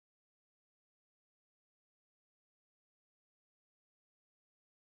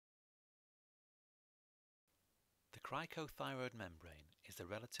cricothyroid membrane is the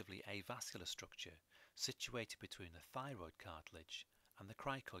relatively avascular structure situated between the thyroid cartilage and the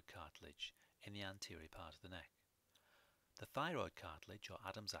cricoid cartilage in the anterior part of the neck. The thyroid cartilage, or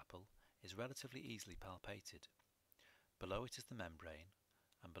Adam's apple, is relatively easily palpated. Below it is the membrane,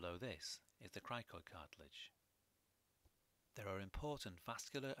 and below this is the cricoid cartilage. There are important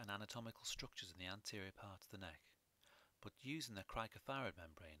vascular and anatomical structures in the anterior part of the neck, but using the cricothyroid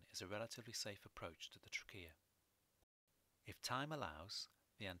membrane is a relatively safe approach to the trachea. If time allows,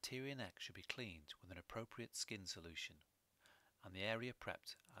 the anterior neck should be cleaned with an appropriate skin solution, and the area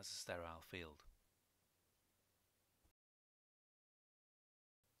prepped as a sterile field.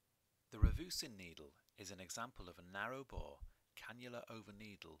 The Ravussin needle is an example of a narrow-bore, cannula over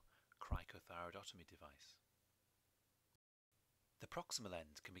needle cricothyroidotomy device. The proximal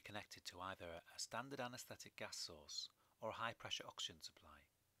end can be connected to either a standard anaesthetic gas source or a high-pressure oxygen supply.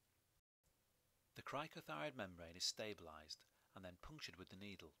 The cricothyroid membrane is stabilised and then punctured with the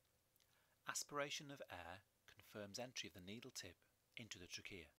needle. Aspiration of air confirms entry of the needle tip into the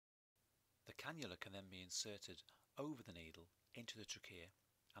trachea. The cannula can then be inserted over the needle into the trachea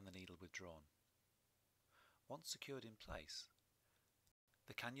and the needle withdrawn. Once secured in place,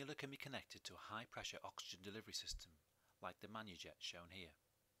 the cannula can be connected to a high-pressure oxygen delivery system like the manujet shown here.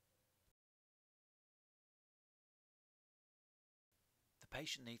 The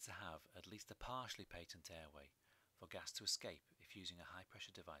patient needs to have at least a partially patent airway for gas to escape if using a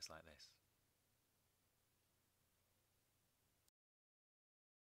high-pressure device like this.